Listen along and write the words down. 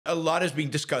a lot is being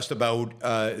discussed about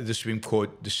the Supreme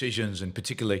Court decisions, and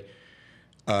particularly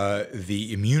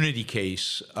the immunity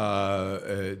case,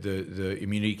 the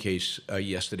immunity case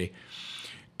yesterday.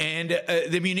 And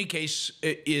the immunity case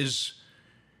is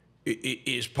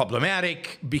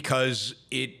problematic because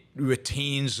it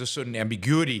retains a certain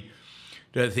ambiguity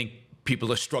that I think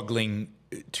people are struggling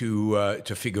to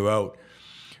figure out.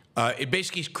 It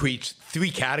basically creates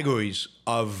three categories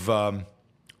of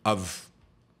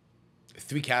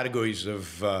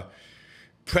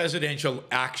presidential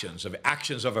actions, of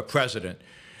actions of a president,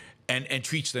 and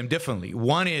treats them differently.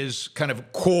 One is kind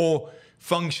of core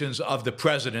functions of the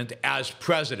president as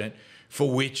president,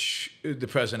 for which the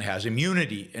president has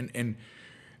immunity. And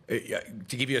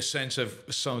to give you a sense of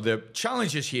some of the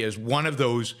challenges here, is one of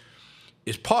those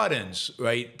is pardons,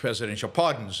 right? Presidential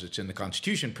pardons. It's in the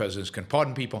Constitution. Presidents can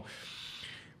pardon people.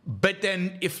 But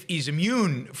then if he's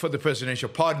immune for the presidential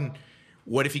pardon,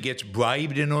 what if he gets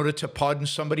bribed in order to pardon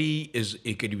somebody?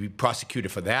 Could he be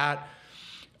prosecuted for that?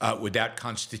 Would that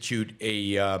constitute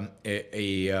a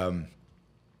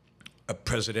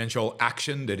presidential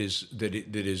action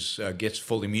that gets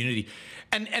full immunity?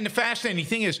 And the fascinating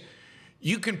thing is,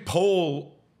 you can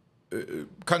poll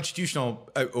constitutional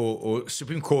or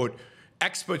Supreme Court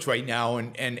experts right now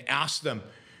and ask them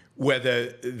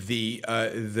whether the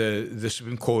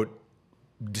Supreme Court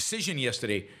decision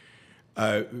yesterday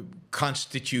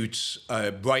constitutes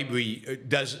bribery.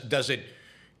 Does it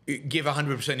give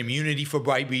 100% immunity for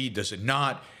bribery? Does it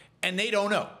not? And they don't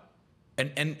know.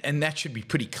 And that should be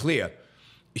pretty clear.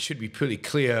 It should be pretty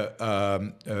clear.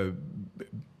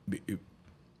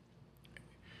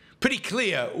 Pretty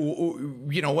clear,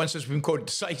 you know, once the Supreme Court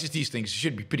decides these things, it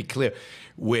should be pretty clear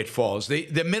where it falls.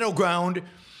 The middle ground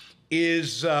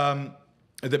is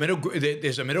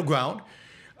there's a middle ground,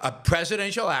 a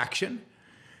presidential action,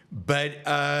 but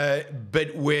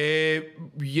where,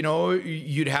 you know,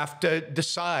 you'd have to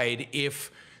decide if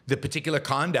the particular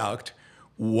conduct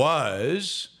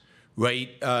was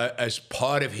as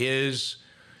part of his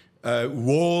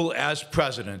role as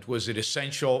president. Was it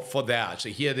essential for that? So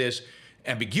here there's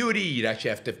ambiguity. You'd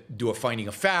actually have to do a finding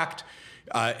of fact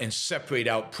and separate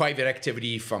out private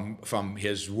activity from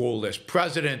his role as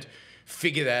president,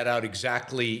 figure that out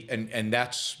exactly, and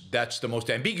that's the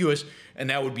most ambiguous, and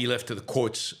that would be left to the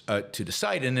courts to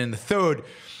decide. And then the third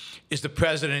is the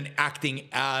president acting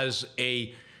as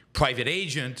a private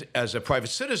agent, as a private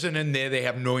citizen, and there they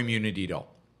have no immunity at all.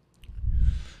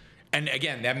 And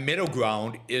again, that middle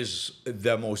ground is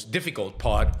the most difficult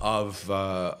part of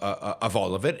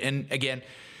all of it. And again,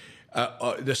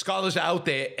 the scholars are out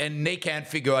there, and they can't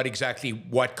figure out exactly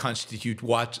what constitutes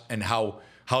what and how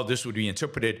this would be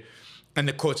interpreted. And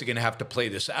the courts are going to have to play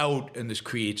this out, and this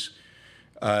creates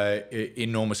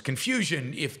enormous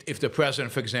confusion. If the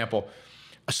president, for example,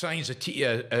 assigns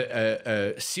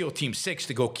a SEAL Team 6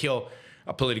 to go kill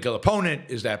a political opponent,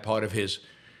 is that part of his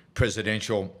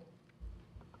presidential?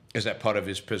 Is that part of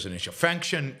his presidential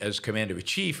function as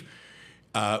commander-in-chief?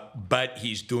 But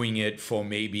he's doing it for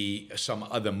maybe some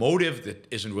other motive that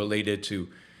isn't related to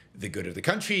the good of the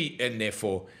country, and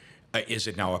therefore, is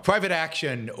it now a private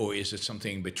action, or is it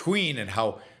something in between? And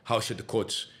how should the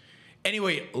courts?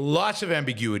 Anyway, lots of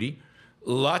ambiguity,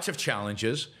 lots of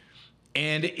challenges,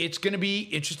 and it's going to be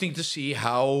interesting to see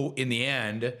how, in the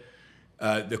end,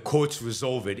 the courts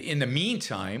resolve it. In the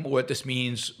meantime, what this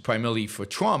means primarily for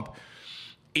Trump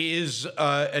is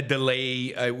a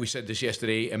delay. We said this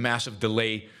yesterday, a massive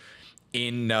delay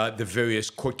in the various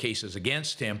court cases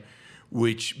against him,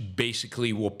 which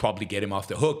basically will probably get him off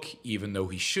the hook, even though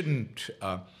he shouldn't.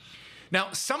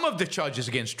 Now, some of the charges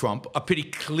against Trump are pretty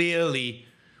clearly,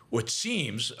 what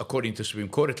seems, according to the Supreme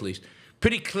Court at least,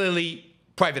 pretty clearly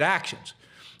private actions.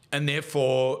 And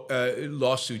therefore,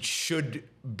 lawsuits should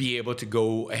be able to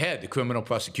go ahead. The criminal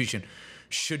prosecution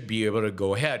should be able to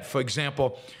go ahead. For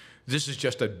example, this is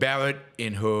Justice Barrett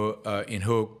in her, I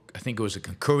think it was a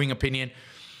concurring opinion.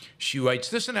 She writes,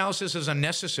 "This analysis is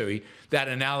unnecessary." That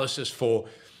analysis for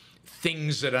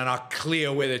things that are not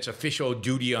clear whether it's official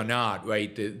duty or not,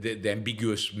 right? The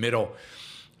ambiguous middle.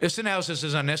 This analysis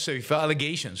is unnecessary for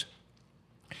allegations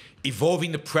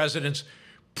involving the president's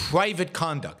private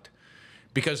conduct,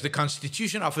 because the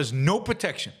Constitution offers no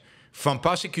protection from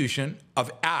prosecution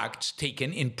of acts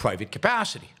taken in private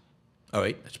capacity. All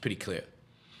right, that's pretty clear.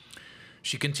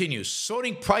 She continues,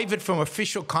 "Sorting private from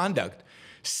official conduct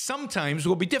sometimes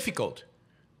will be difficult,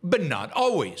 but not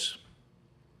always.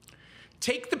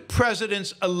 Take the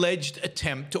president's alleged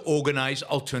attempt to organize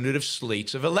alternative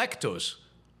slates of electors."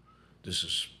 This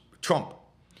is Trump.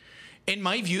 "In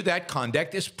my view, that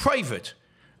conduct is private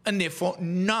and therefore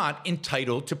not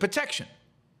entitled to protection.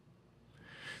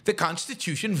 the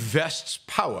Constitution vests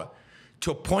power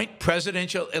to appoint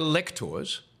presidential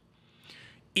electors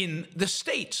in the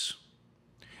states.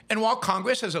 And while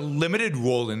Congress has a limited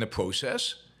role in the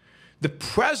process, the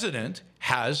president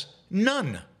has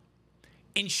none.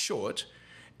 In short,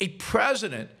 a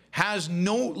president has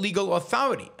no legal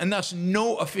authority and thus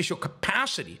no official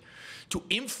capacity to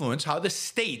influence how the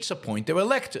states appoint their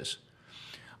electors.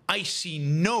 I see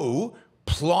no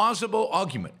plausible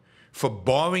argument for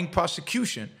barring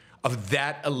prosecution of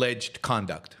that alleged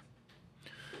conduct.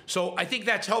 So I think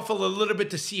that's helpful a little bit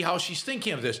to see how she's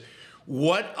thinking of this.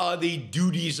 What are the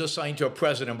duties assigned to a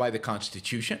president by the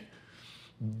Constitution?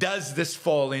 Does this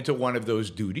fall into one of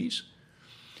those duties?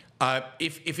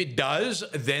 If it does,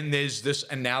 then there's this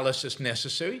analysis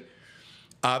necessary.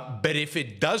 But if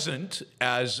it doesn't,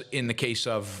 as in the case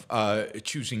of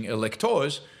choosing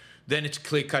electors, then it's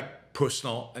clear-cut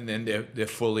personal, and then they're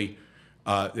fully,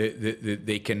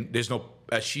 they can, there's no,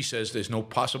 as she says, there's no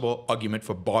possible argument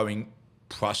for barring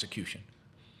prosecution.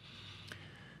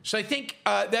 So I think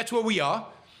that's where we are.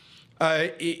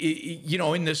 You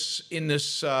know, in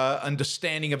this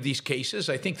understanding of these cases,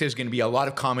 I think there's going to be a lot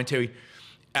of commentary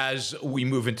as we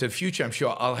move into the future. I'm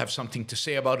sure I'll have something to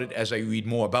say about it as I read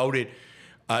more about it.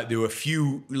 There are a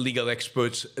few legal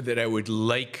experts that I would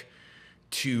like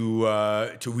to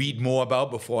read more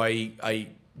about before I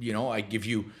give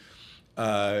you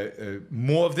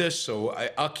more of this. So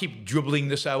I'll keep dribbling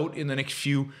this out in the next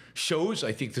few shows.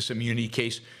 I think this immunity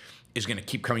case is going to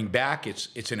keep coming back.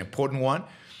 It's an important one.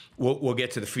 We'll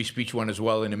get to the free speech one as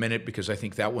well in a minute, because I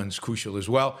think that one's crucial as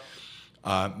well.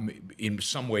 In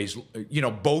some ways, you know,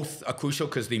 both are crucial,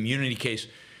 because the immunity case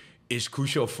is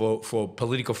crucial for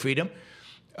political freedom.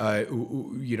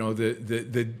 You know,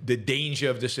 the danger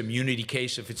of this immunity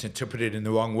case, if it's interpreted in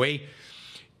the wrong way,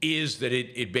 is that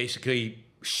it basically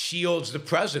shields the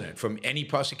president from any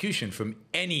prosecution, from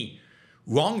any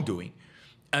wrongdoing,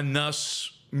 and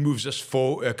thus moves us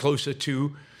closer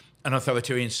to an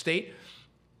authoritarian state.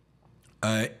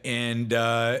 And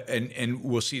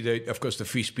we'll see that, of course, the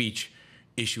free speech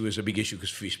issue is a big issue, because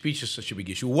free speech is such a big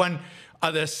issue. One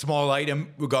other small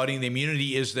item regarding the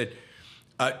immunity is that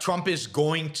Trump is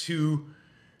going to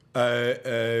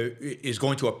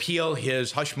appeal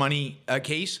his hush money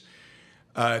case,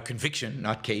 conviction,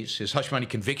 not case, his hush money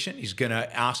conviction. He's going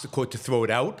to ask the court to throw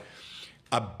it out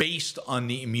based on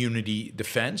the immunity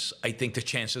defense. I think the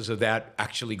chances of that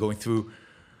actually going through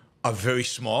are very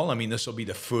small. I mean, this will be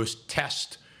the first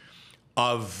test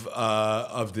of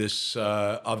this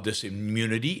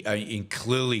immunity, in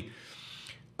clearly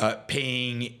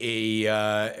paying a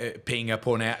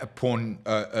porn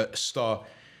star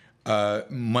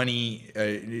money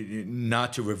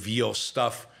not to reveal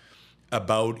stuff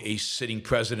about a sitting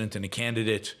president and a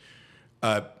candidate.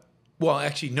 Well,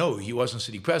 actually, no, he wasn't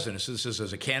sitting president. So this is,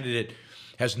 as a candidate,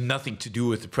 has nothing to do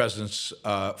with the president's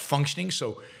functioning.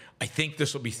 So I think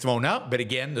this will be thrown out. But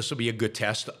again, this will be a good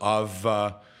test of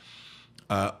the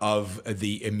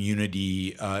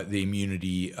immunity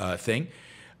thing.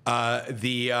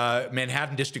 The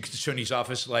Manhattan District Attorney's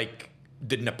Office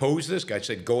didn't oppose this. Guy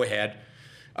said, "Go ahead,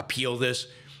 appeal this,"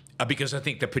 because I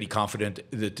think they're pretty confident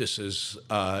that this is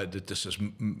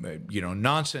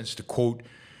nonsense. To quote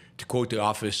the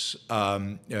office,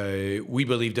 we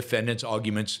believe defendant's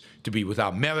arguments to be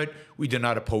without merit. We do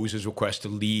not oppose his request to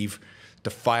leave the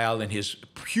file and his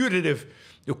putative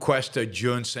request to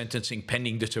adjourn sentencing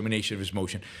pending determination of his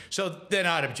motion. So they're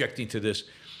not objecting to this,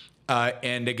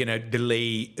 and they're going to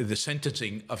delay the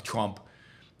sentencing of Trump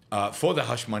for the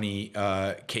hush money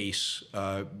case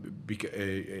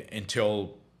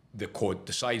until the court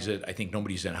decides it. I think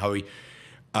nobody's in a hurry.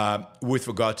 With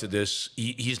regard to this,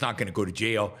 he's not going to go to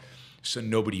jail, so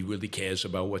nobody really cares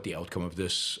about what the outcome of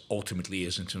this ultimately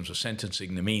is in terms of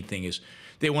sentencing. The main thing is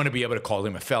they want to be able to call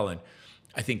him a felon.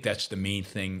 I think that's the main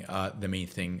thing. The main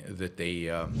thing that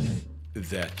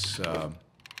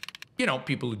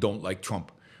people who don't like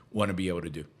Trump want to be able to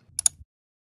do.